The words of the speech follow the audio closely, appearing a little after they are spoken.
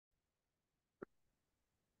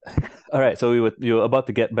All right, so you were about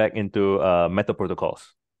to get back into metaprotocols.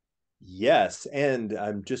 Yes, and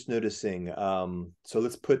I'm just noticing. So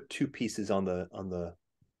let's put two pieces on the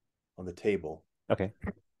table. Okay.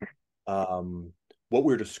 Um, what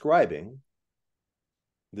we're describing,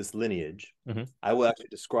 this lineage, Hmm. I will actually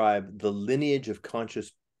describe the lineage of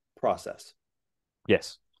conscious process.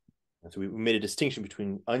 Yes. And so we made a distinction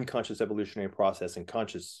between unconscious evolutionary process and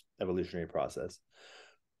conscious evolutionary process.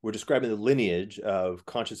 We're describing the lineage of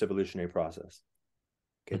conscious evolutionary process.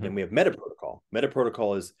 Okay, Hmm. then we have metaprotocol.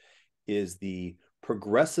 Metaprotocol is the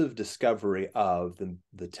progressive discovery of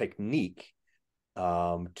the technique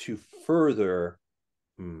to further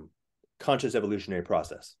conscious evolutionary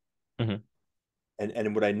process. Hmm.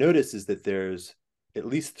 And what I notice is that there's at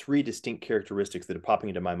least three distinct characteristics that are popping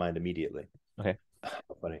into my mind immediately. Okay.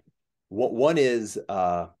 Funny. One is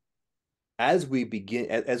as we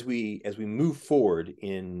begin as we move forward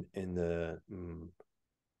in the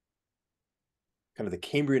kind of the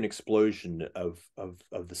Cambrian explosion of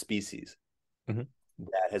the species Hmm.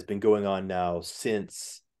 that has been going on now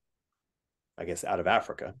since I guess out of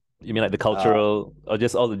Africa. You mean like the Uh, cultural, or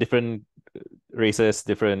just all the different races,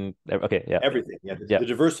 different? Okay, yeah, Everything, yeah, yeah. the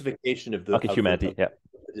diversification of Okay, humanity, yeah,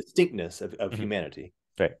 the distinctness of hmm, humanity,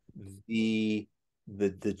 right. the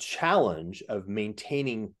the challenge of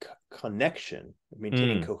maintaining connection,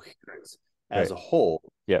 maintaining Mm, coherence as right. a whole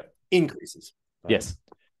Yeah. increases, right? Yes.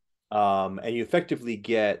 And you effectively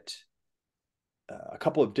get a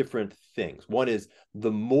couple of different things. One is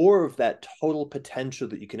the more of that total potential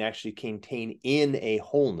that you can actually contain in a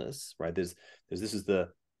wholeness, right? There's this is the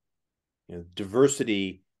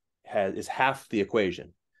diversity is half the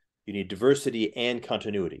equation. You need diversity and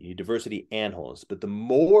continuity. You need diversity and wholeness. But the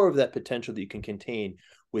more of that potential that you can contain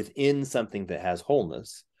within something that has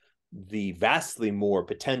wholeness, the vastly more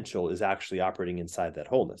potential is actually operating inside that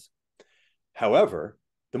wholeness. However,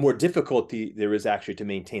 the more difficulty there is actually to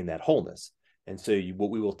maintain that wholeness. And so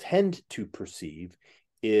what we will tend to perceive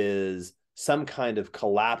is some kind of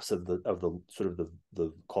collapse of the sort of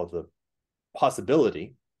the called the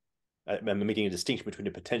possibility. I'm making a distinction between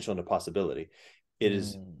a potential and a possibility. It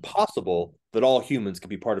is Mm, possible that all humans can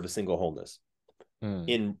be part of a single wholeness. mm,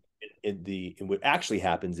 In what actually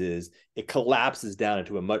happens is it collapses down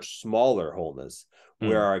into a much smaller wholeness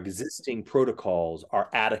where mm. our existing protocols are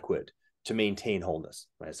adequate to maintain wholeness.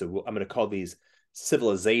 Right. So I'm going to call these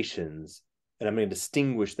civilizations, and I'm going to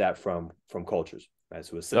distinguish that from cultures. Right.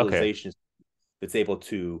 So a Okay, civilization that's able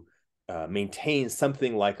to maintain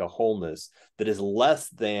something like a wholeness that is less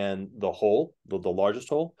than the whole, the largest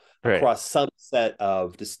whole, right. across some set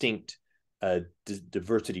of distinct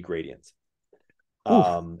diversity gradients. Oof.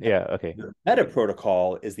 Um, Yeah. Okay. the meta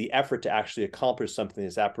protocol is the effort to actually accomplish something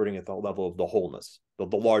that's operating at the level of the wholeness, the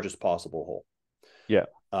largest possible whole. Yeah.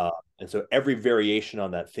 Uh, and so every variation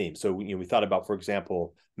on that theme. So we thought about, for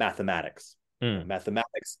example, mathematics. Mm,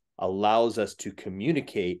 Mathematics allows us to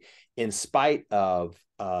communicate in spite of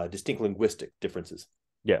distinct linguistic differences,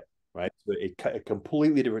 yeah. right? So it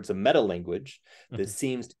completely different. It's a meta language that Hmm.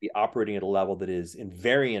 seems to be operating at a level that is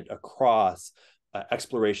invariant across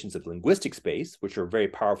explorations of linguistic space, which are very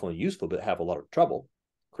powerful and useful, but have a lot of trouble,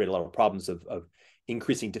 create a lot of problems of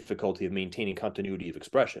increasing difficulty of maintaining continuity of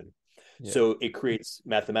expression. Yeah. So it creates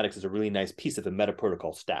mathematics as a really nice piece of a meta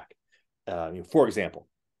protocol stack. For example,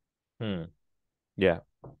 Mm, yeah.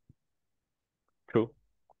 True.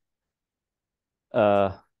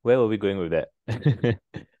 Where were we going with that?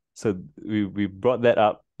 So we brought that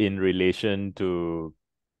up in relation to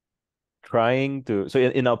trying to, so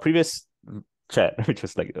in our previous chat, which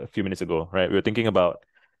was like a few minutes ago, right? We were thinking about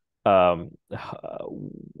how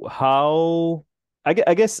I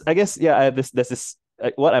guess yeah, I have this there's this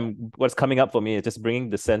what's coming up for me is just bringing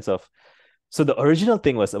the sense of, so the original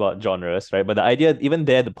thing was about genres, right? But the idea, even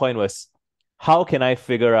there, the point was, how can I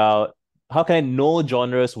figure out, how can I know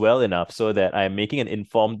genres well enough so that I'm making an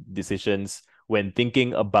informed decisions when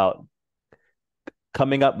thinking about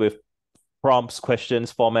coming up with prompts,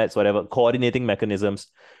 questions, formats, whatever, coordinating mechanisms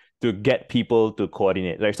to get people to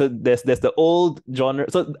coordinate. Right. So there's the old genre.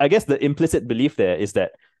 So I guess the implicit belief there is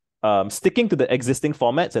that sticking to the existing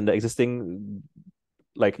formats and the existing,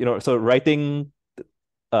 like, so writing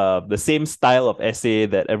the same style of essay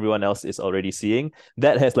that everyone else is already seeing,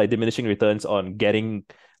 that has like diminishing returns on getting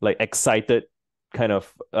like excited, kind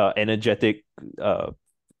of energetic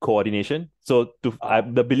coordination. So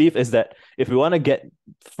the belief is that if we want to get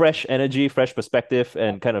fresh energy, fresh perspective,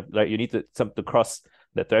 and kind of like, you need to cross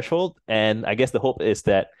the threshold. And I guess the hope is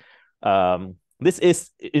that this is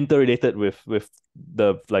interrelated with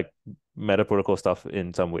the like meta protocol stuff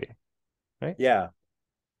in some way, right? yeah,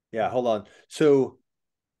 yeah. Hold on. So,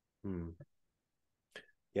 hmm,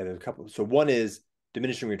 Yeah, there's a couple. So one is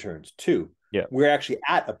diminishing returns. Two, Yeah. we're actually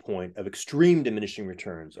at a point of extreme diminishing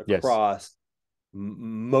returns Yes. across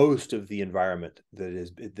most of the environment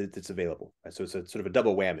that's available. Right? So it's a sort of a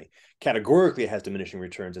double whammy. Categorically, it has diminishing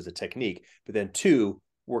returns as a technique, but then two,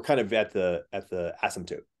 we're kind of at the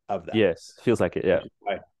asymptote of that. Yes. Feels like it. Yeah.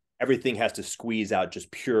 Everything has to squeeze out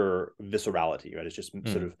just pure viscerality, right? It's just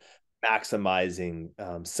sort of maximizing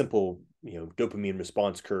simple, dopamine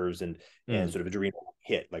response curves and sort of adrenal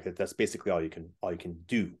hit. Like that's basically all you can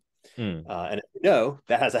do. And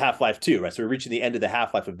that has a half-life too, right? So we're reaching the end of the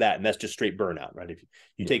half-life of that, and that's just straight burnout, right? If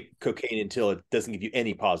you take cocaine until it doesn't give you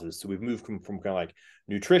any positives. So we've moved from kind of like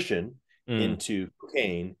nutrition into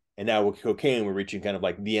cocaine, and now with cocaine, we're reaching kind of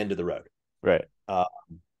like the end of the road. Right.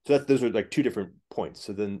 So those are like two different points.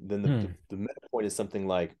 So then the meta point is something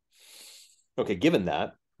like, okay, given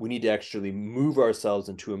that, we need to actually move ourselves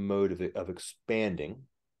into a mode of expanding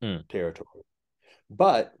territory.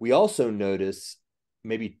 But we also notice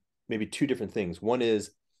maybe two different things. One is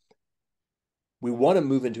we want to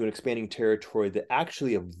move into an expanding territory that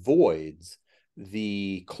actually avoids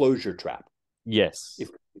the closure trap. Yes. If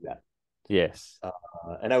we do that. Yes.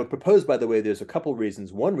 And I would propose, by the way, there's a couple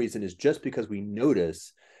reasons. One reason is just because we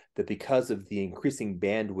notice that because of the increasing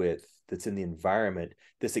bandwidth that's in the environment,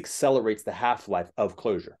 this accelerates the half-life of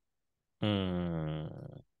closure.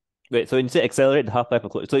 Wait, so instead accelerate the half-life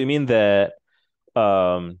of closure. So you mean that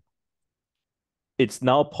it's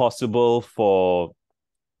now possible for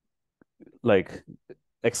like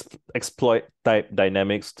exploit type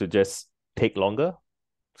dynamics to just take longer,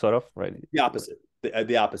 sort of, right? The opposite.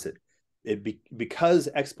 The opposite. Because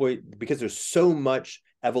there's so much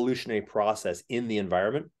evolutionary process in the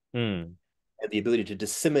environment, and the ability to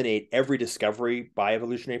disseminate every discovery by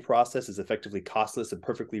evolutionary process is effectively costless and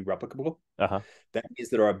perfectly replicable. That means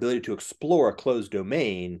that our ability to explore a closed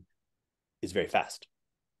domain is very fast.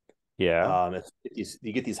 Yeah.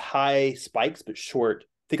 You get these high spikes, but short.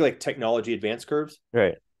 Think of like technology advance curves.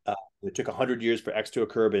 Right. It took 100 years for X to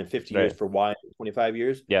occur, but in 50 Right. years for Y, 25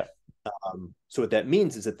 years. Yeah. So what that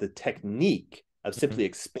means is that the technique of simply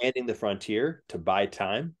expanding the frontier to buy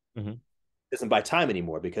time doesn't buy time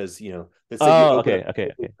anymore, because let's say you open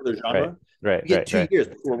another genre, right, you get 2 years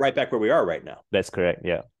before we're right back where we are right now. That's correct.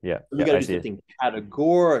 Yeah. So we got to do something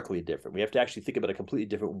categorically different. We have to actually think about a completely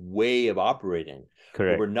different way of operating.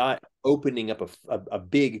 Correct. We're not opening up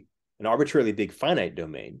an arbitrarily big finite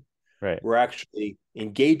domain. Right. We're actually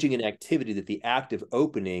engaging in activity that the act of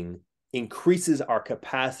opening increases our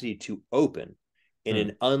capacity to open in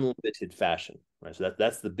an unlimited fashion. Right. So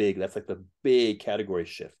that's like the big category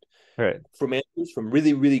shift. Right. From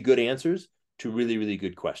really, really good answers to really, really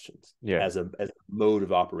good questions. Yeah. As a mode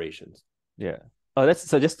of operations. Yeah. Oh, that's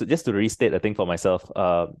so just to restate the thing for myself.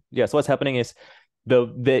 So what's happening is there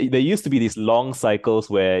used to be these long cycles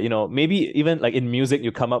where, maybe even like in music,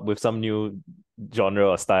 you come up with some new genre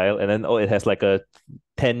or style, and then it has like a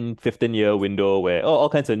 10-15 year window where all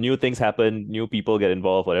kinds of new things happen, new people get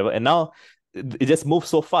involved, whatever. And now it just moves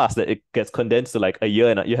so fast that it gets condensed to like a year,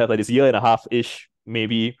 and you have like this year and a half ish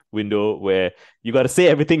maybe window where you got to say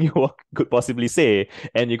everything you could possibly say,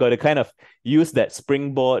 and you got to kind of use that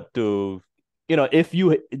springboard to, if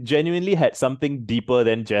you genuinely had something deeper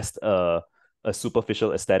than just a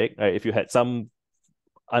superficial aesthetic, right? If you had some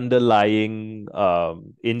underlying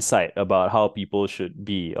insight about how people should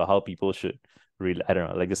be or how people should really, I don't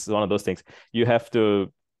know, like this is one of those things you have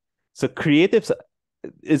to. So creatives,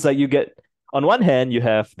 it's like you get, on one hand you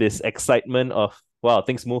have this excitement of, wow,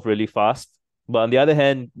 things move really fast, but on the other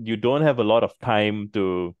hand you don't have a lot of time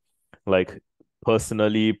to like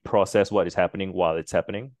personally process what is happening while it's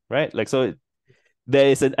happening, right? Like, so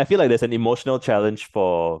I feel like there's an emotional challenge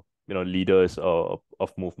for leaders or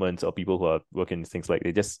of movements or people who are working in things, like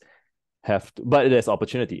they just have to, but there's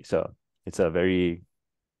opportunity, so it's a very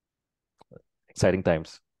exciting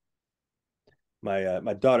times.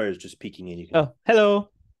 My daughter is just peeking in. You can. Oh, hello.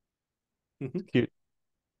 Cute. Do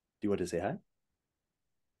you want to say hi?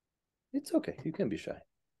 It's okay. You can be shy.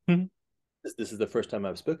 This is the first time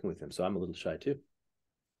I've spoken with him, so I'm a little shy too.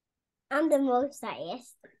 I'm the most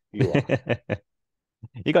shyest. You are.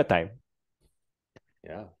 You got time.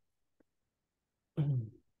 Yeah.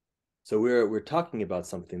 So we're talking about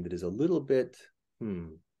something that is a little bit,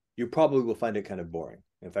 you probably will find it kind of boring.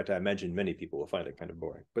 In fact, I imagine many people will find it kind of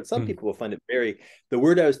boring, but some people will find it the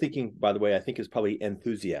word I was thinking, by the way, I think is probably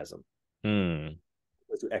enthusiasm.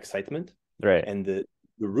 Excitement. Right. And the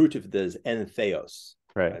root of this is entheos.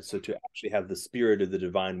 Right. So to actually have the spirit of the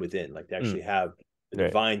divine within, like to actually have the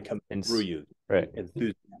divine come through you. Right.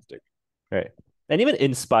 Enthusiastic. Right. And even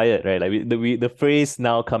inspired, right? Like the phrase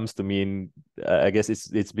now comes to mean, I guess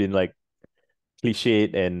it's been like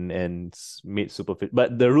cliched and made superficial.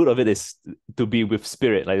 But the root of it is to be with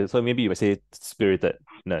spirit. Like, so maybe you would say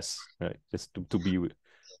spiritedness, right? Just to be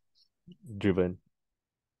driven.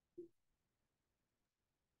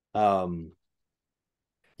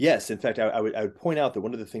 Yes, in fact, I would point out that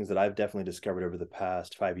one of the things that I've definitely discovered over the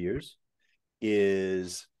past 5 years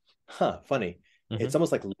is, funny. Mm-hmm. It's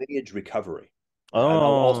almost like lineage recovery. And I'll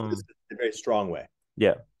also, this Oh, is in a very strong way.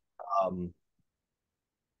 yeah.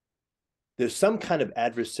 There's some kind of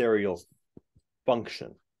adversarial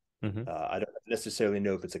function. Mm-hmm. I don't necessarily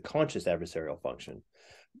know if it's a conscious adversarial function.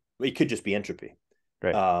 It could just be entropy.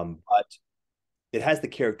 Right. But it has the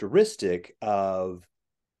characteristic of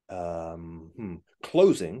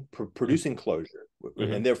producing closure,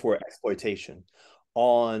 Mm-hmm. and therefore exploitation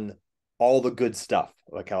on all the good stuff.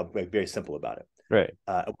 Like, I'll make very simple about it. Right.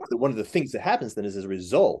 One of the things that happens then is, as a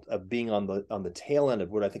result of being on the tail end of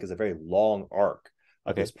what I think is a very long arc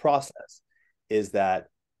of this process, is that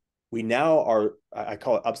we now are, I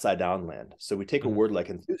call it upside down land. So we take a word like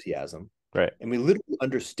enthusiasm, right, and we literally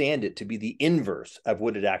understand it to be the inverse of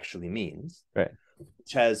what it actually means, right,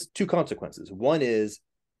 which has two consequences. One is,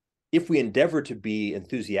 if we endeavor to be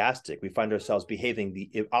enthusiastic, we find ourselves behaving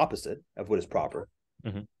the opposite of what is proper.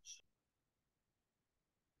 Mm-hmm.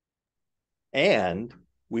 And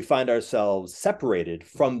we find ourselves separated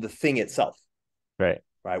from the thing itself. Right.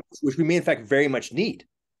 Which we may in fact very much need.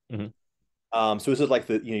 Mm-hmm. So this is like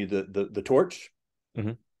the torch.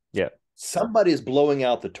 Mm-hmm. Yeah. Somebody is blowing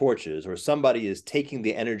out the torches, or somebody is taking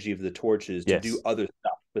the energy of the torches to do other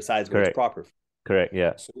stuff besides what is proper. Correct.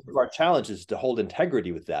 Yeah. So our challenge is to hold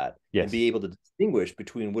integrity with that, and be able to distinguish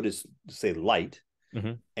between what is, say, light,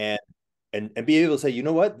 and be able to say, you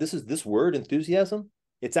know what, this word enthusiasm,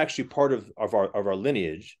 it's actually part of our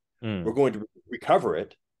lineage. We're going to recover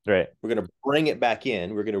it. Right. We're going to bring it back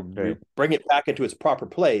in. We're going to bring it back into its proper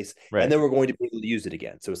place, and then we're going to be able to use it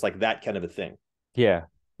again. So it's like that kind of a thing. Yeah.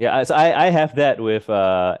 Yeah. So I have that with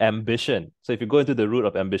ambition. So if you go into the root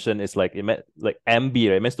of ambition, it's like it meant like ambi,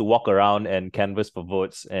 right? It means to walk around and canvass for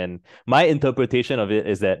votes. And my interpretation of it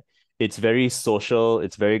is that it's very social.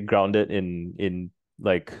 It's very grounded in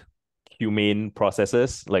like humane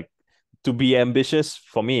processes. Like, to be ambitious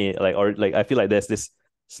for me, like I feel like there's this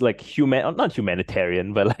like not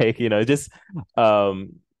humanitarian, but like, just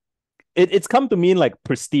it's come to mean like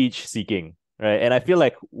prestige seeking, right? And I feel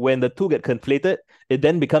like when the two get conflated, it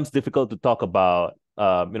then becomes difficult to talk about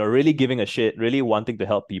really giving a shit, really wanting to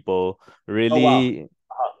help people, really.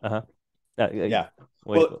 Yeah.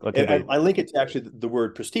 Well, I link it to actually the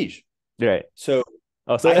word prestige. Right. So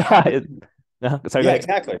sorry, yeah,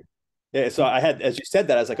 exactly. Yeah, so I had, as you said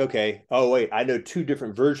that, I was like, okay, oh wait, I know two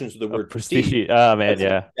different versions of the word prestige. Oh man,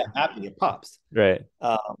 yeah. Happening, it pops. Right.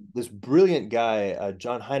 This brilliant guy,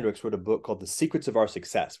 John Heinrichs, wrote a book called The Secrets of Our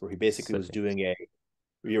Success, where he basically was doing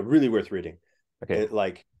really worth reading. Okay.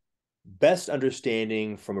 Like, best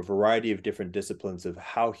understanding from a variety of different disciplines of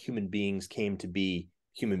how human beings came to be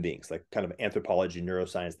human beings, like kind of anthropology,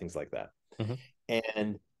 neuroscience, things like that.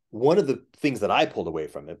 And one of the things that I pulled away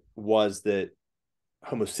from it was that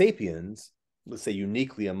Homo sapiens, let's say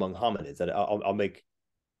uniquely among hominids, that I'll make,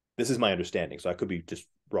 this is my understanding, so I could be just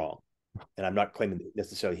wrong, and I'm not claiming that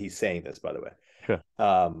necessarily he's saying this, by the way. Sure.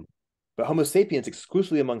 But Homo sapiens,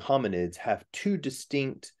 exclusively among hominids, have two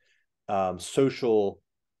distinct social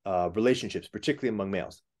relationships, particularly among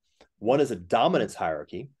males. One is a dominance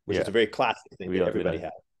hierarchy, which is a very classic thing that everybody has.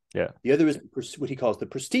 Yeah. The other is what he calls the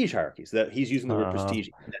prestige hierarchy. So that he's using the word prestige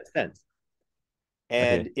in that sense.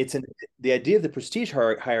 And the idea of the prestige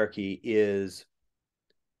hierarchy is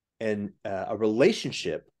a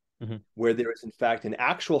relationship where there is in fact an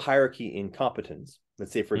actual hierarchy in competence.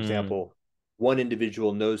 Let's say, for example, one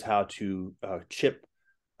individual knows how to chip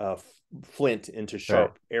flint into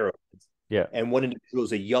sharp arrows. Yeah. And one individual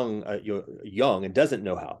is young and doesn't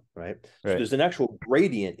know how. Right. So there's an actual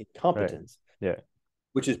gradient in competence. Yeah.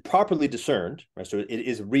 Which is properly discerned. Right. So it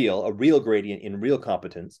is a real gradient in real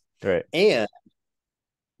competence. Right. And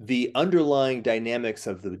the underlying dynamics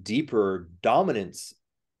of the deeper dominance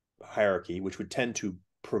hierarchy, which would tend to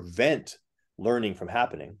prevent learning from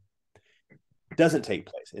happening, doesn't take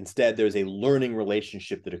place. Instead, there's a learning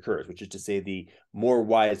relationship that occurs, which is to say the more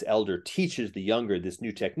wise elder teaches the younger this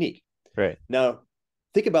new technique. Right. Now,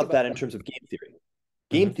 think about that in terms of game theory.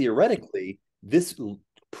 Game theoretically, this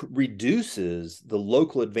reduces the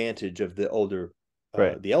local advantage of the older,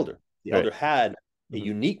 the elder. The elder had a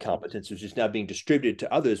unique competence, which is now being distributed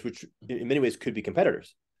to others, which in many ways could be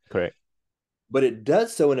competitors. Correct. But it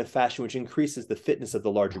does so in a fashion which increases the fitness of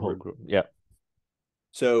the larger group. Yeah.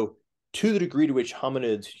 So to the degree to which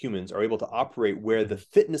hominids, humans, are able to operate where the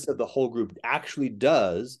fitness of the whole group actually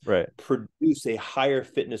does produce a higher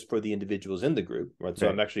fitness for the individuals in the group, right? So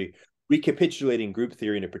I'm actually recapitulating group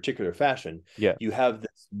theory in a particular fashion. You have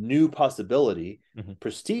this new possibility,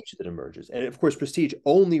 prestige, that emerges. And of course, prestige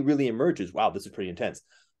only really emerges, wow, this is pretty intense,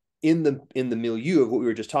 in the milieu of what we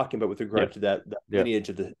were just talking about with regard to that lineage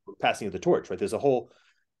of the passing of the torch, right? There's a whole,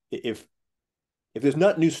 if there's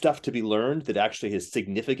not new stuff to be learned that actually is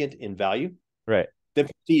significant in value, then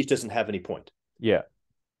prestige doesn't have any point.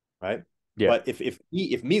 Right. But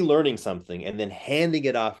if me learning something and then handing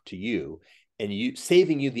it off to you, and you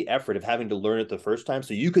saving you the effort of having to learn it the first time,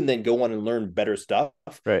 so you can then go on and learn better stuff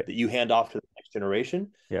that you hand off to the next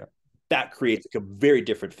generation, that creates a very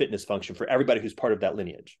different fitness function for everybody who's part of that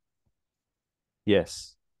lineage.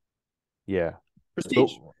 Prestige.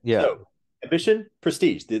 So ambition,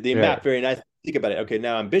 prestige. They map very nice. Think about it. Okay,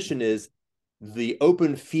 now ambition is the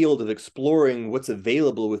open field of exploring what's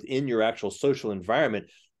available within your actual social environment,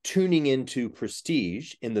 tuning into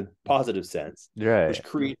prestige in the positive sense, which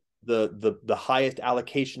creates the highest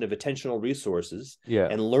allocation of attentional resources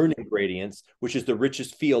and learning gradients, which is the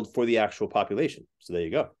richest field for the actual population. So there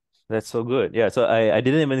you go. That's so good. So I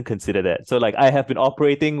didn't even consider that. So like I have been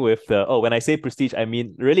operating with when I say prestige, I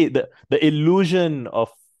mean really the illusion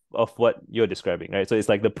of what you're describing, right? So it's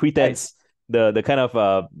like the pretense, the kind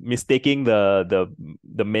of mistaking the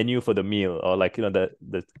menu for the meal, or like, you know,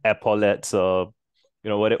 the epaulettes, or, you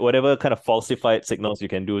know, whatever kind of falsified signals you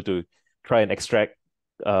can do to try and extract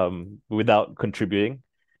without contributing.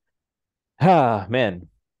 Man,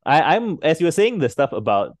 I'm, as you were saying the stuff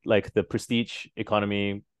about like the prestige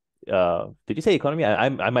economy, did you say economy? I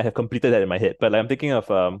might have completed that in my head, but like, I'm thinking of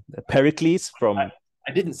Pericles from.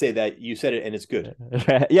 I didn't say that. You said it, and it's good.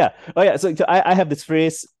 So I have this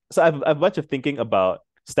phrase. So I've a bunch of thinking about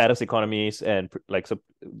status economies, and like, so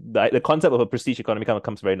the concept of a prestige economy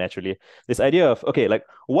comes very naturally. This idea of, okay, like,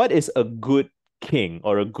 what is a good king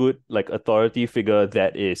or a good like authority figure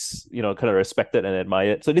that is, you know, kind of respected and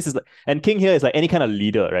admired? So this is like, and king here is like any kind of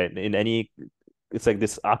leader, right? It's like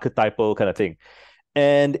this archetypal kind of thing.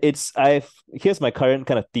 And here's my current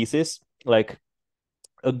kind of thesis. Like,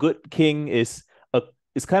 a good king is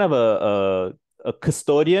kind of a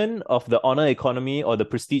custodian of the honor economy or the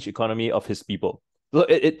prestige economy of his people. So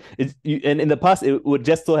and in the past it would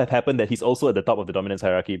just so have happened that he's also at the top of the dominance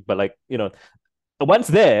hierarchy. But like, you know, once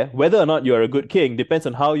there, whether or not you're a good king depends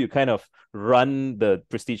on how you kind of run the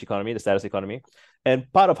prestige economy, the status economy.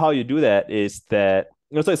 And part of how you do that is that,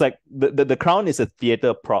 you know, so it's like the crown is a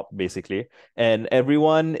theater prop basically, and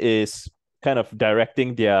everyone is kind of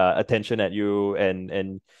directing their attention at you,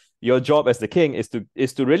 and your job as the king is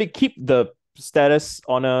to really keep the status,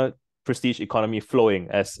 honor, prestige economy flowing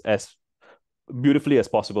as beautifully as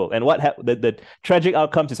possible. And the tragic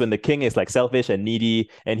outcomes is when the king is like selfish and needy,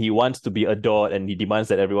 and he wants to be adored, and he demands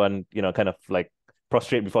that everyone, you know, kind of like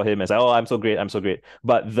prostrate before him and say, oh, I'm so great.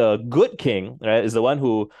 But the good king, right, is the one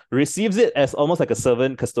who receives it as almost like a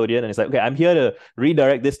servant custodian, and it's like, okay, I'm here to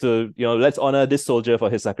redirect this to, you know, let's honor this soldier for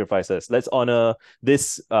his sacrifices, let's honor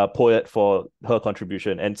this poet for her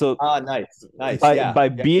contribution. And so nice by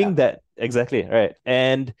being that, exactly, right.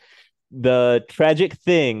 And the tragic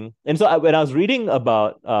thing, and so when I was reading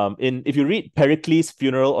about if you read Pericles'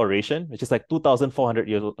 funeral oration, which is like 2,400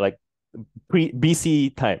 years old, like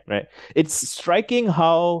BC time, right? It's striking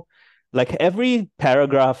how like every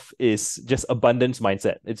paragraph is just abundance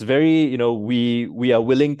mindset. It's very, you know, we are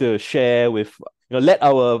willing to share with, you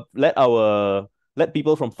know, let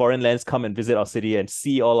people from foreign lands come and visit our city and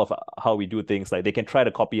see all of how we do things. Like, they can try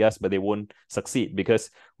to copy us, but they won't succeed, because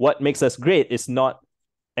what makes us great is not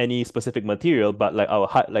any specific material, but like our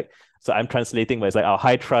high, like, so I'm translating, but it's like our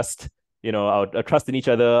high trust, you know, our trust in each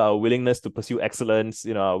other, our willingness to pursue excellence,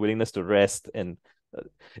 you know, our willingness to rest. And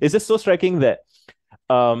it's just so striking that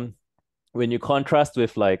when you contrast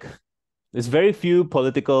with like, there's very few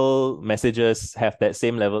political messages have that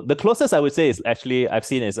same level. The closest I would say is actually I've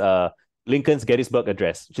seen is Lincoln's Gettysburg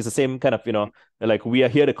Address, which is the same kind of, you know, like, we are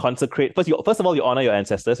here to consecrate. First of all, you honor your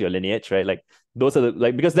ancestors, your lineage, right? Like, those are the,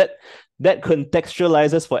 like, because that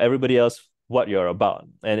contextualizes for everybody else what you're about,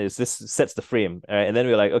 and it's just sets the frame, right? And then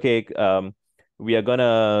we're like, okay, we are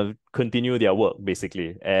gonna continue their work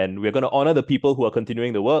basically, and we're gonna honor the people who are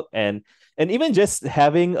continuing the work, and even just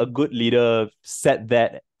having a good leader set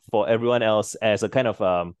that for everyone else as a kind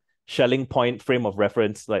of shelling point frame of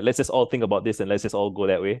reference. Like, let's just all think about this and let's just all go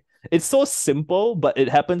that way. It's so simple, but it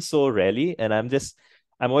happens so rarely, and I'm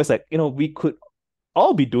always like, you know, we could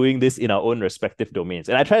all be doing this in our own respective domains.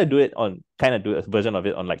 And I try to do it on kind of do a version of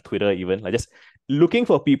it on like Twitter, even like just looking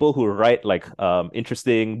for people who write like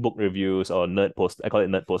interesting book reviews or nerd post. I call it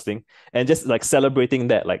nerd posting, and just like celebrating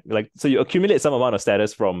that. Like so you accumulate some amount of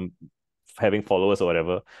status from having followers or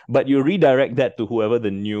whatever, but you redirect that to whoever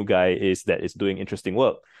the new guy is that is doing interesting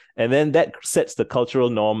work. And then that sets the cultural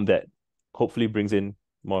norm that hopefully brings in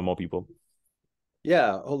more and more people.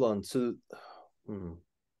 Yeah, hold on. So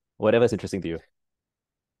whatever's interesting to you.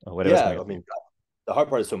 Or whatever's yeah, coming I up. mean, the hard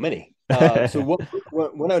part is so many. So what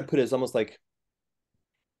I would put it is almost like,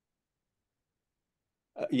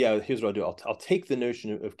 yeah, here's what I'll do. I'll take the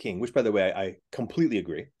notion of king, which by the way, I completely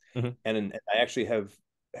agree. Mhm. And I actually have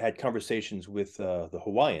had conversations with the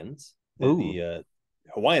Hawaiians, Ooh. the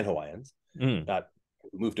Hawaiians, Mm. not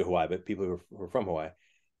who moved to Hawaii, but people who are from Hawaii.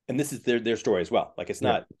 And this is their story as well. Like it's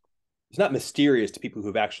not mysterious to people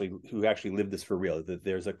who actually lived this for real. That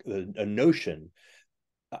there's a notion.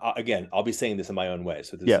 Again, I'll be saying this in my own way,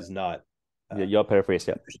 so this is not your paraphrase.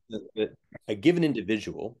 A given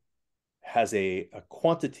individual has a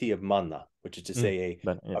quantity of mana, which is to say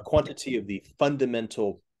a quantity of the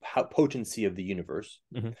fundamental potency of the universe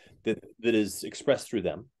that is expressed through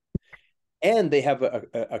them. And they have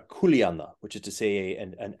a kuleana, which is to say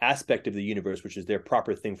an aspect of the universe, which is their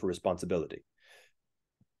proper thing for responsibility.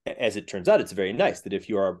 As it turns out, it's very nice that if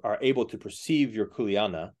you are able to perceive your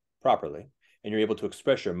kuleana properly, and you're able to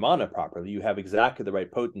express your mana properly, you have exactly the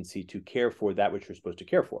right potency to care for that which you're supposed to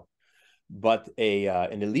care for. But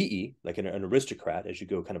an elite, like an aristocrat, as you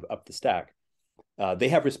go kind of up the stack, they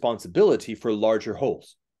have responsibility for larger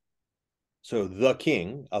wholes. So the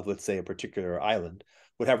king of, let's say, a particular island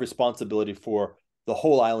would have responsibility for the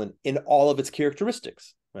whole island in all of its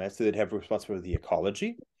characteristics, right? So they'd have responsibility for the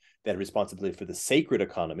ecology, they had responsibility for the sacred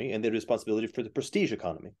economy, and they had responsibility for the prestige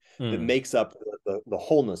economy that makes up the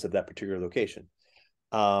wholeness of that particular location.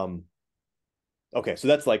 Okay, so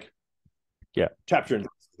that's like chapter.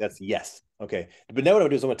 That's yes. Okay, but now what I would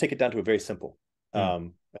do is I'm going to take it down to a very simple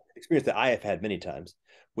experience that I have had many times,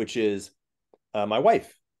 which is my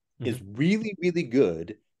wife is really, really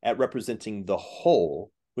good at representing the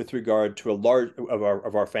whole with regard to a large of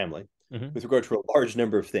our family, with regard to a large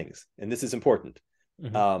number of things, and this is important.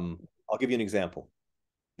 I'll give you an example.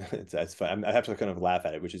 That's fun. I have to kind of laugh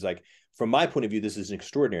at it, which is like, from my point of view, this is an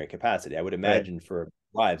extraordinary capacity. I would imagine for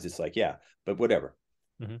wives, it's like, yeah, but whatever.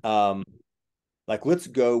 Like, let's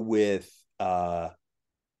go with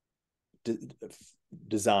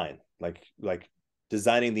design, like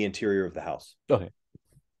designing the interior of the house. Okay.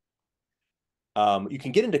 You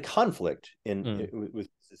can get into conflict in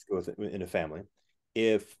a family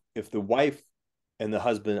if the wife and the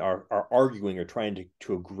husband are arguing or trying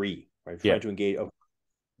to agree, right? Trying to engage.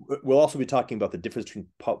 We'll also be talking about the difference between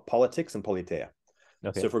politics and politeia.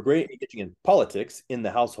 Okay. So if we're engaging in politics in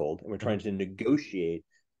the household and we're trying to negotiate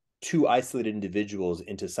two isolated individuals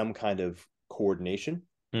into some kind of coordination,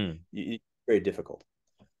 it's very difficult.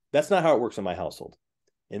 That's not how it works in my household.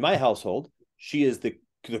 In my household, she is the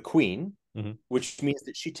queen, which means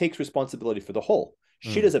that she takes responsibility for the whole.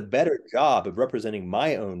 She does a better job of representing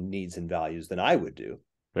my own needs and values than I would do.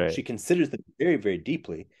 Right. She considers them very, very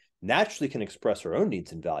deeply, naturally can express her own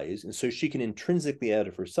needs and values, and so she can intrinsically out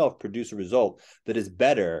of herself produce a result that is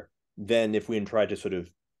better than if we tried to sort of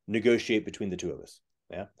negotiate between the two of us.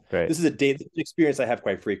 Yeah. Right. This is an experience I have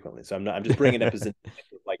quite frequently. So I'm just bringing it up as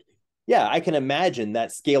like, yeah, I can imagine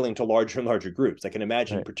that scaling to larger and larger groups. I can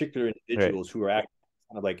imagine particular individuals who are acting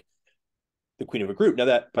kind of like the queen of a group. Now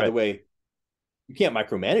that, by the way, you can't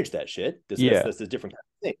micromanage that shit. That's a different kind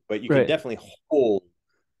of thing. But you can definitely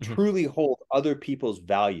truly hold other people's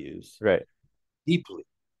values deeply.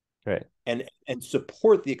 Right. And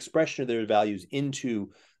support the expression of their values into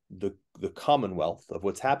the commonwealth of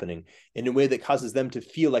what's happening in a way that causes them to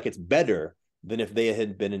feel like it's better than if they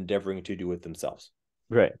had been endeavoring to do it themselves.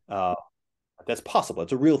 Right. That's possible.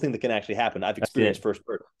 It's a real thing that can actually happen. I've experienced first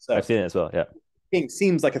person. So I've seen it as well. Yeah. It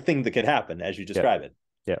seems like a thing that could happen as you describe it.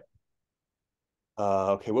 Yeah.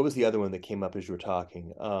 Okay. What was the other one that came up as you were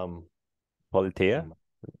talking? Politeia.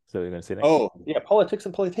 So you're going to say next? Oh, yeah. Politics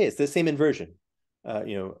and politeia. It's the same inversion.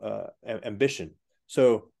 Ambition.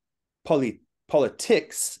 So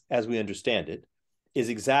politics, as we understand it, is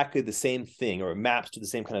exactly the same thing, or it maps to the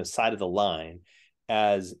same kind of side of the line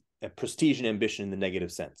as a prestige and ambition in the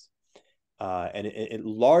negative sense. And it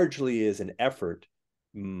largely is an effort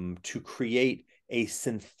to create a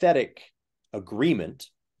synthetic agreement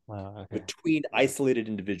between isolated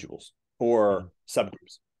individuals or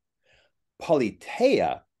subgroups.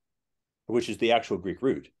 Politeia, which is the actual Greek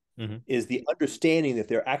root, is the understanding that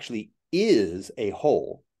there actually is a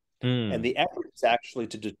whole And the effort is actually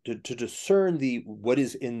to discern what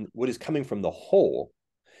is coming from the whole.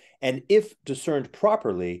 And if discerned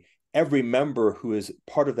properly, every member who is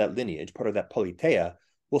part of that lineage, part of that politeia,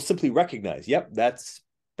 will simply recognize, yep, that's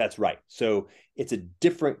right. So it's a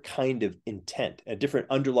different kind of intent, a different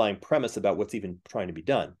underlying premise about what's even trying to be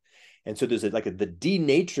done. And so there's the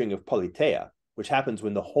denaturing of politeia, which happens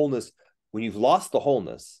when when you've lost the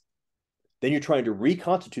wholeness, then you're trying to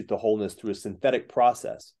reconstitute the wholeness through a synthetic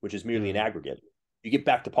process, which is merely an aggregate. You get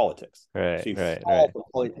back to politics. Right, so you right, fall right. from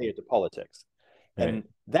politeia to politics. Right. And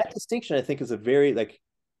that distinction, I think, is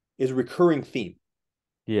is a recurring theme.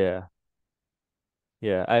 Yeah.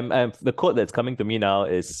 Yeah, I'm the quote that's coming to me now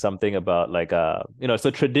is something about like so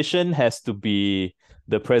tradition has to be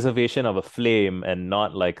the preservation of a flame and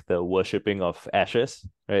not like the worshipping of ashes,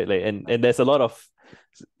 right? Like and there's a lot of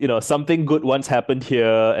something good once happened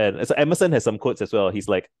here, and so Emerson has some quotes as well. He's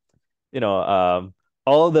like,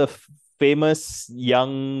 all the famous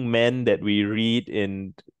young men that we read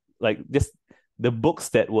in like just the books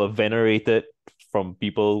that were venerated from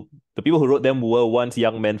people, the people who wrote them were once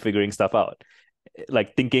young men figuring stuff out,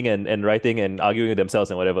 like thinking and writing and arguing with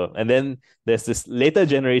themselves and whatever. And then there's this later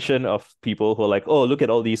generation of people who are like, oh, look at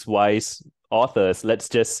all these wise authors. Let's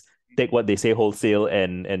just take what they say wholesale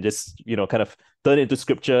and just kind of turn it into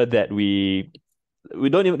scripture that we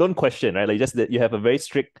don't question, right? Like just that you have a very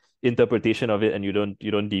strict interpretation of it and you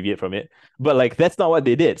don't deviate from it. But like that's not what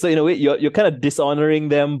they did. So in a way, you're kind of dishonoring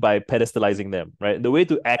them by pedestalizing them, right? The way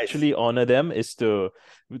to actually honor them is to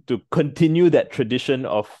continue that tradition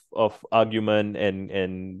of argument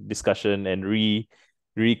and discussion and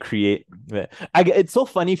recreate. It's so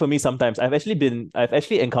funny for me sometimes. I've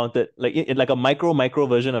actually encountered like in like a micro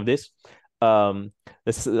version of this.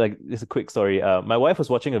 This is a quick story. My wife was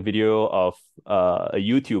watching a video of a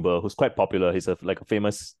YouTuber who's quite popular. He's like a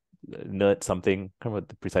famous nerd something. I can't remember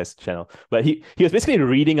the precise channel, but he was basically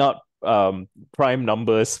reading out prime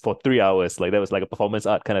numbers for 3 hours. Like that was like a performance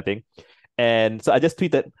art kind of thing. And so I just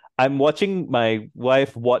tweeted, I'm watching my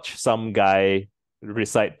wife watch some guy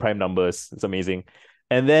recite prime numbers. It's amazing.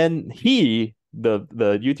 And then the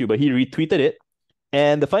YouTuber, he retweeted it.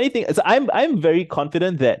 And the funny thing is I'm very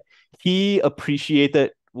confident that he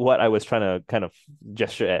appreciated what I was trying to kind of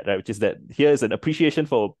gesture at, right? Which is that here's an appreciation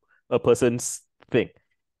for a person's thing.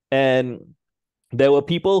 And there were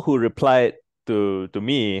people who replied to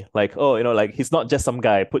me like, oh, like he's not just some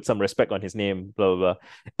guy, put some respect on his name, blah blah blah.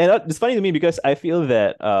 And it's funny to me because I feel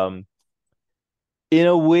that in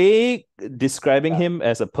a way describing him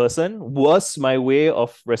as a person was my way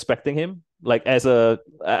of respecting him. Like as I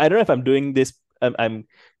don't know if I'm doing this, I'm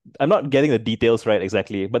not getting the details right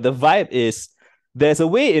exactly, but the vibe is there's a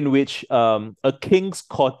way in which a king's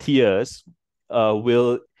courtiers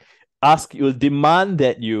will demand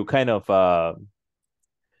that you kind of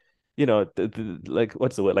like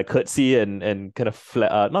what's the word, like curtsy and kind of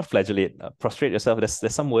not flagellate, prostrate yourself.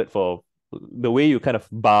 There's some word for the way you kind of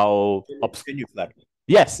bow.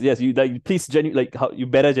 Yes, you like please like how you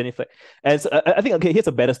better genuflect. And so I think okay, here's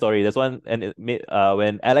a better story. There's one, and it made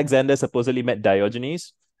when Alexander supposedly met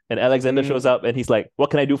Diogenes, and Alexander shows up and he's like, "What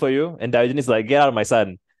can I do for you?" And Diogenes is like, "Get out of my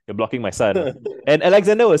son. You're blocking my son." And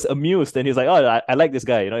Alexander was amused and he's like, "Oh, I like this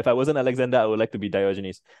guy. If I wasn't Alexander, I would like to be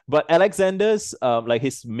Diogenes." But Alexander's like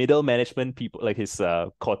his middle management people, like his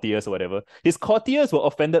courtiers or whatever, his courtiers were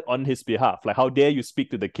offended on his behalf. Like, how dare you speak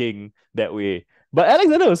to the king that way? But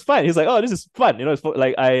Alexander was fine. He's like, "Oh, this is fun.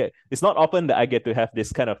 It's not often that I get to have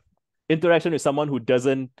this kind of interaction with someone who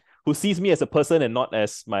sees me as a person and not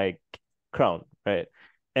as my crown, right?"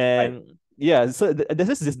 And Right. yeah, so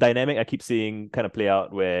there's this dynamic I keep seeing kind of play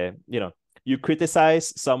out where you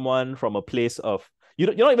criticize someone from a place of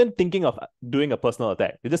you're not even thinking of doing a personal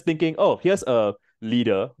attack. You're just thinking, oh, here's a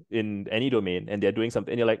leader in any domain and they're doing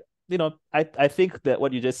something, and you're like, I think that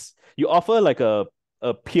what you offer like a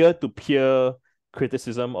peer-to-peer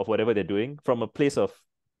criticism of whatever they're doing from a place of,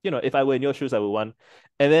 if I were in your shoes, I would want,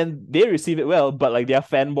 and then they receive it well, but like they're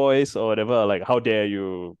fanboys or whatever, like how dare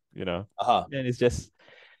you, and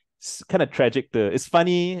it's kind of tragic. It's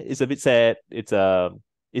funny, it's a bit sad, it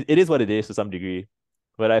is what it is to some degree,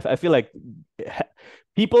 but I feel like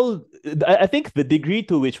people, I think the degree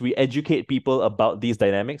to which we educate people about these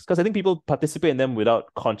dynamics, because I think people participate in them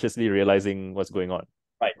without consciously realizing what's going on.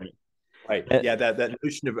 Right. Yeah, that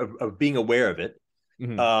notion of being aware of it.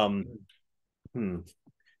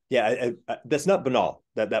 Yeah, that's not banal.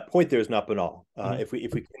 That point there is not banal. If we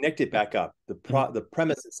connect it back up, the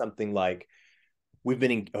premise is something like we've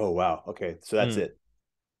been oh wow, okay, so that's it.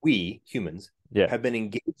 We humans have been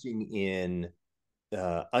engaging in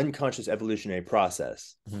unconscious evolutionary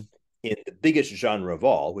process in the biggest genre of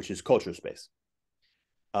all, which is culture space.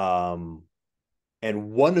 Um,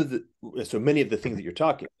 and so many of the things that you're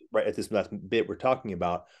talking right at this last bit we're talking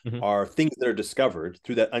about are things that are discovered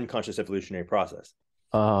through that unconscious evolutionary process.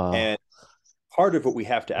 And part of what we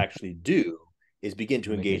have to actually do is begin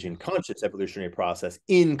to engage in conscious evolutionary process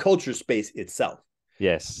in culture space itself.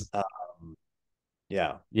 Yes.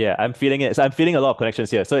 Yeah. Yeah, I'm feeling it. So I'm feeling a lot of connections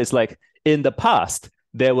here. So it's like in the past,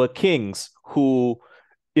 there were kings who,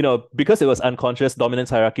 because it was unconscious dominance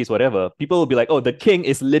hierarchies, whatever, people would be like, oh, the king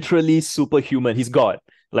is literally superhuman. He's God.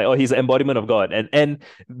 Like, oh, he's an embodiment of God. And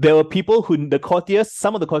there were people who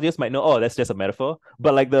some of the courtiers might know, oh, that's just a metaphor.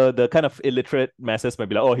 But like the kind of illiterate masses might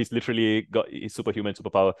be like, oh, he's literally God, he's superhuman,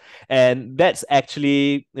 superpower. And that's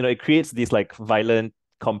actually, it creates these like violent,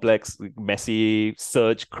 complex, messy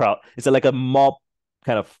surge crowd. It's like a mob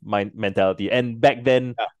kind of mentality. And back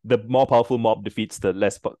then, the more powerful mob defeats the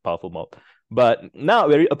less powerful mob. But now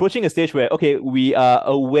we're approaching a stage where, okay, we are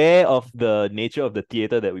aware of the nature of the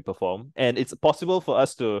theater that we perform, and it's possible for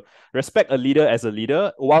us to respect a leader as a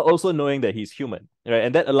leader while also knowing that he's human, right?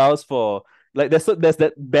 And that allows for like there's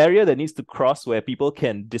that barrier that needs to cross where people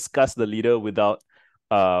can discuss the leader without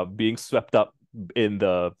being swept up in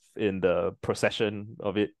the procession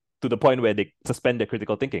of it to the point where they suspend their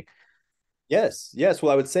critical thinking. Yes.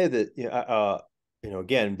 Well, I would say that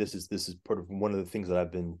again, this is part of one of the things that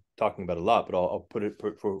I've been talking about a lot, but I'll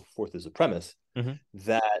put forth as a premise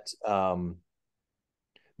that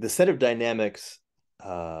the set of dynamics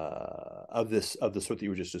of the sort that you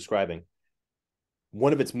were just describing,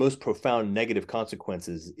 one of its most profound negative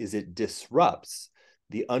consequences is it disrupts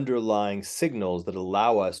the underlying signals that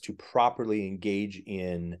allow us to properly engage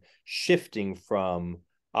in shifting from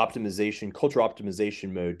cultural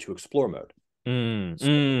optimization mode to explore mode.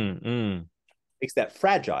 Makes that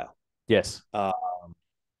fragile. Yes.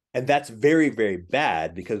 And that's very, very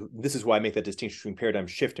bad, because this is why I make that distinction between paradigm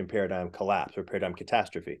shift and paradigm collapse or paradigm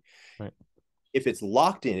catastrophe. Right. If it's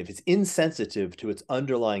locked in, if it's insensitive to its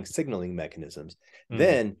underlying signaling mechanisms,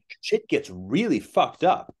 then shit gets really fucked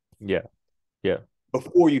up. Yeah.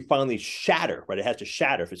 Before you finally shatter, right? It has to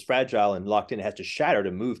shatter. If it's fragile and locked in, it has to shatter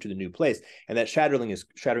to move to the new place. And that shattering is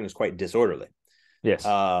quite disorderly. Yes.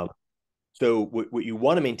 So what you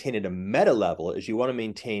want to maintain at a meta level is you want to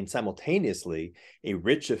maintain simultaneously a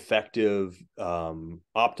rich, effective,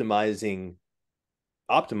 optimizing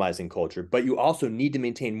culture, but you also need to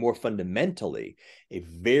maintain more fundamentally a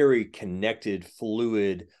very connected,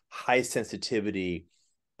 fluid, high sensitivity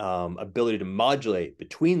ability to modulate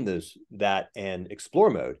between that and explore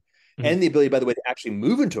mode. And the ability, by the way, to actually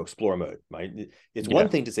move into explore mode. Right? It's one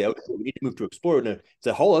thing to say, oh, we need to move to explore. No, it's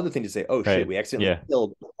a whole other thing to say, oh, shit, we accidentally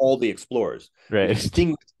killed all the explorers. Right. We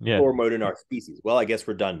extinguished explore mode in our species. Well, I guess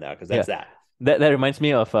we're done now, because that's that. That reminds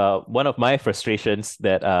me of one of my frustrations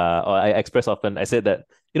that or I express often. I said that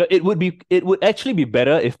it would actually be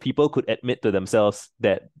better if people could admit to themselves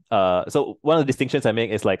that so one of the distinctions I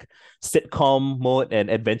make is like sitcom mode and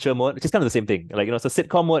adventure mode, which is kind of the same thing. Like so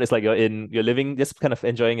sitcom mode is like you're living, just kind of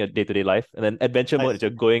enjoying your day-to-day life, and then adventure mode is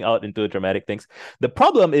you're going out into dramatic things. The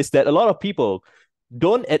problem is that a lot of people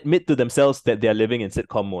don't admit to themselves that they're living in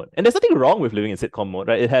sitcom mode. And there's nothing wrong with living in sitcom mode,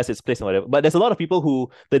 right? It has its place and whatever. But there's a lot of people who,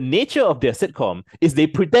 the nature of their sitcom is they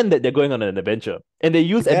pretend that they're going on an adventure. And they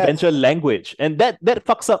use adventure language. And that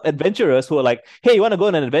fucks up adventurers who are like, hey, you want to go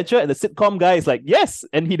on an adventure? And the sitcom guy is like, yes.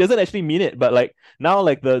 And he doesn't actually mean it. But like now,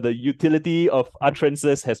 like the utility of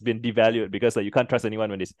utterances has been devalued because like you can't trust anyone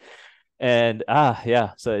when this. And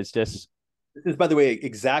so it's just... This is, by the way,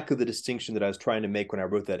 exactly the distinction that I was trying to make when I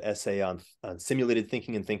wrote that essay on simulated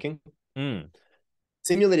thinking and thinking.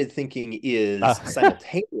 Simulated thinking is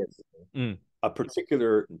simultaneously a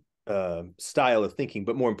particular style of thinking,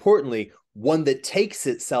 but more importantly, one that takes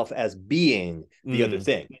itself as being the other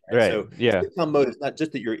thing. Right. So sitcom mode is not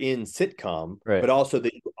just that you're in sitcom, but also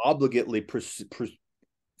that you obligately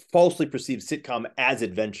falsely perceive sitcom as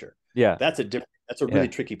adventure. Yeah. That's a really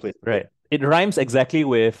tricky place. Right. It rhymes exactly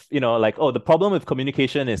with, like, oh, the problem with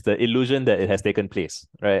communication is the illusion that it has taken place,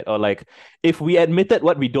 right? Or like, if we admitted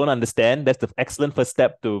what we don't understand, that's the excellent first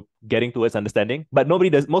step to getting towards understanding. But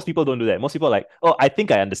most people don't do that. Most people are like, oh, I think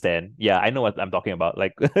I understand. Yeah, I know what I'm talking about.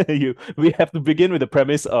 Like, we have to begin with the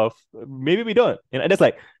premise of maybe we don't. And that's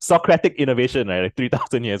like Socratic innovation, right? Like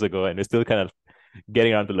 3,000 years ago, and we're still kind of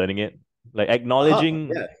getting around to learning it. Like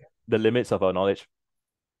acknowledging the limits of our knowledge.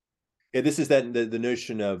 Yeah, this is the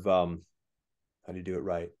notion of how do you do it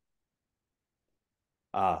right?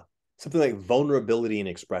 Something like vulnerability and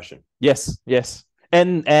expression. Yes.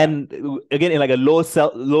 And again, in like a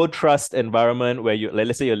low trust environment where you, like,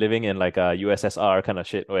 let's say you're living in like a USSR kind of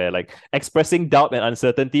shit, where like expressing doubt and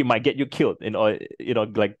uncertainty might get you killed or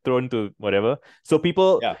like thrown to whatever. So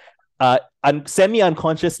people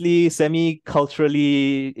semi-unconsciously,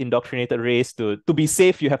 semi-culturally indoctrinated race to be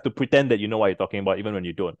safe, you have to pretend that you know what you're talking about, even when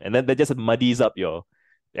you don't. And then that just muddies up your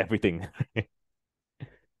everything.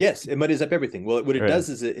 Yes, it muddies up everything. Well, what it Right. does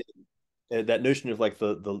is that notion of like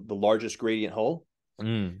the largest gradient hole,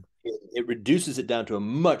 Mm, it reduces it down to a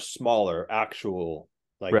much smaller actual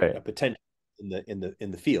like right. a potential in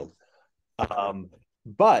the field.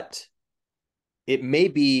 But it may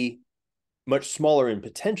be much smaller in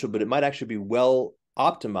potential, but it might actually be well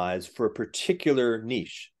optimized for a particular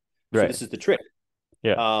niche. So Right. this is the trick.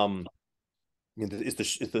 Yeah.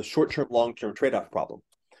 It's the short-term, long-term trade-off problem.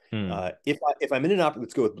 Mm, If I'm in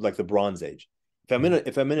let's go with like the Bronze Age. mm,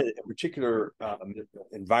 If I'm in a particular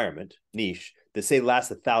environment niche that say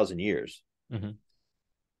lasts 1,000 years, mhm.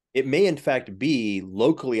 it may in fact be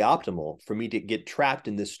locally optimal for me to get trapped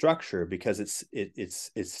in this structure because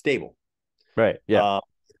it's stable. Right. Yeah.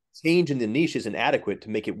 Change in the niche isn't adequate to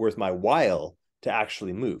make it worth my while to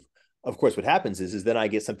actually move. Of course, what happens is then I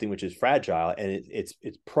get something which is fragile and it's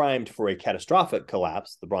primed for a catastrophic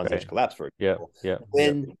collapse, the Bronze Age Right. collapse, for Yeah. example, Yeah. Yeah.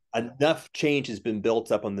 when enough change has been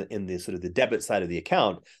built up in the sort of the debit side of the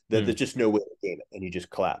account that Mm, there's just no way to gain it and you just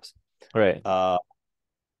collapse. right.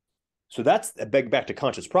 So that's back to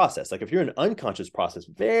conscious process. Like if you're in an unconscious process,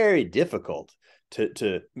 very difficult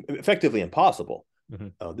to effectively impossible.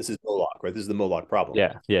 Mhm. This is Moloch, right? This is the Moloch problem.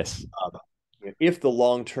 Yeah. Yes. If the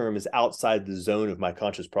long term is outside the zone of my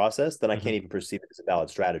conscious process, then I Mhm. can't even perceive it as a valid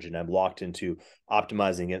strategy, and I'm locked into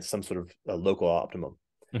optimizing against some sort of a local optimum.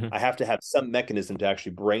 Mhm. I have to have some mechanism to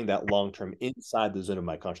actually bring that long term inside the zone of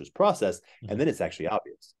my conscious process, and Mhm. then it's actually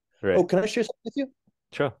obvious. Right. Oh, can I share something with you?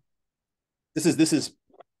 Sure. This is.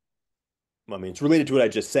 I mean, it's related to what I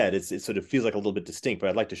just said. It sort of feels like a little bit distinct, but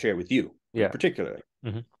I'd like to share it with you Yeah. particularly.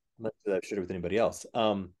 Mhm. I'm not sure that I've shared it with anybody else.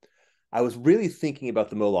 I was really thinking about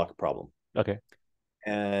the Moloch problem, Okay.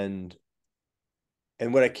 and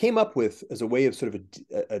what I came up with as a way of sort of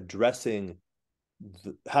addressing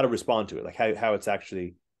how to respond to it, like how it's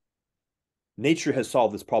actually nature has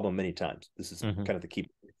solved this problem many times. This is Mhm. kind of the key.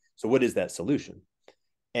 So, what is that solution?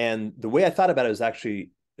 And the way I thought about it is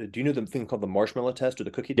actually, do you know the thing called the marshmallow test or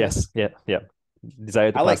the cookie test? Yes. Yeah. Yeah.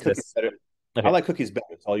 Desire to I like pass cookies this. better. I Okay. like cookies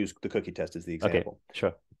better, so I'll use the cookie test as the Okay. example.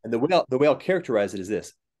 Sure. And the way I'll characterize it is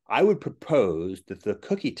this: I would propose that the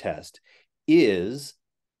cookie test is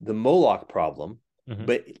the Moloch problem, Mhm.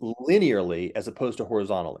 but linearly as opposed to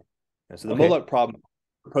horizontally. And so the Okay. Moloch problem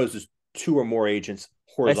proposes two or more agents I see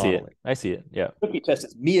it. horizontally. I see it. Yeah. The cookie test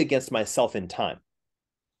is me against myself in time.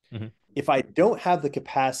 Mhm. If I don't have the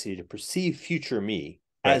capacity to perceive future me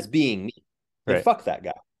Right. as being me, then Right. fuck that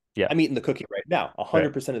guy. Yeah. I'm eating the cookie right now, Right.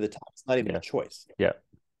 100% of the time. It's not even a Yeah. choice. Yeah.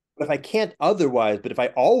 But if I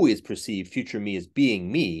always perceive future me as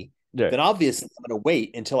being me, Yeah. then obviously I'm going to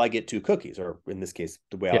wait until I get two cookies, or in this case,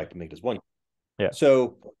 the way I Yeah. like to make it is one. Yeah.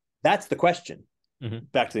 So that's the question.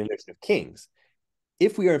 Mhm. Back to the notion of kings.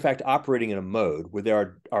 If we are in fact operating in a mode where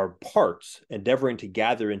there are parts endeavoring to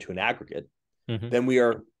gather into an aggregate, Mhm. then we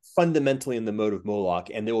are fundamentally in the mode of Moloch,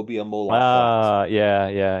 and there will be a Moloch collapse. Yeah.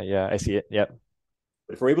 Yeah. Yeah. I see it. Yep.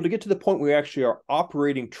 But if we're able to get to the point where we actually are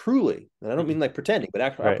operating truly, and I don't Mhm. mean like pretending, but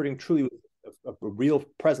actually Right. operating truly with a real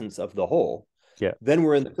presence of the whole, Yeah. then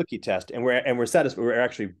we're in the cookie test, and we're satisfied. We're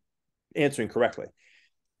actually answering correctly.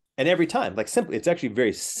 And every time, like simply, it's actually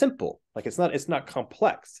very simple. Like it's not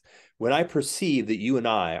complex. When I perceive that you and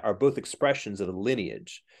I are both expressions of a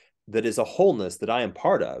lineage that is a wholeness that I am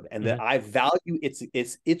part of, and that Mhm. I value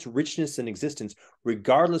its richness and existence,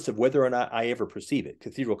 regardless of whether or not I ever perceive it,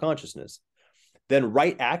 cathedral consciousness, then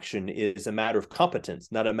right action is a matter of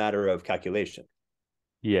competence, not a matter of calculation.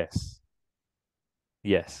 Yes.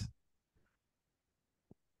 Yes.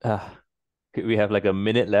 Uh, we have like a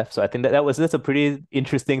minute left, so I think that's a pretty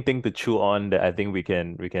interesting thing to chew on that I think we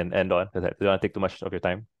can end on because I don't want to take too much of your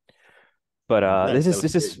time. But None. this That is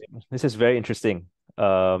was this is this is very interesting.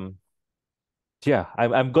 Um, yeah,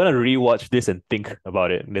 I'm gonna rewatch this and think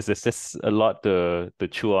about it. There's just a lot to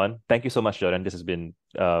chew on. Thank you so much, Jordan. This has been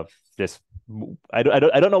just I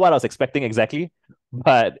don't know what I was expecting exactly,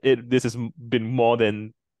 but this has been more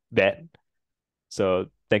than that. So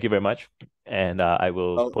thank you very much, and I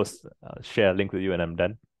will well, share a link with you, and I'm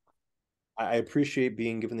done. I appreciate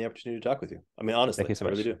being given the opportunity to talk with you. I mean, Thank honestly, you so I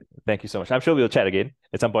really much. do. Thank you so much. I'm sure we'll chat again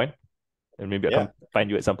at some point, and maybe I'll Yeah, come find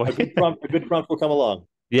you at some point. a good prompt will come along.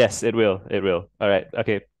 Yes, it will. It will. All right.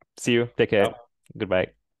 Okay. See you. Take care. Yeah. Goodbye.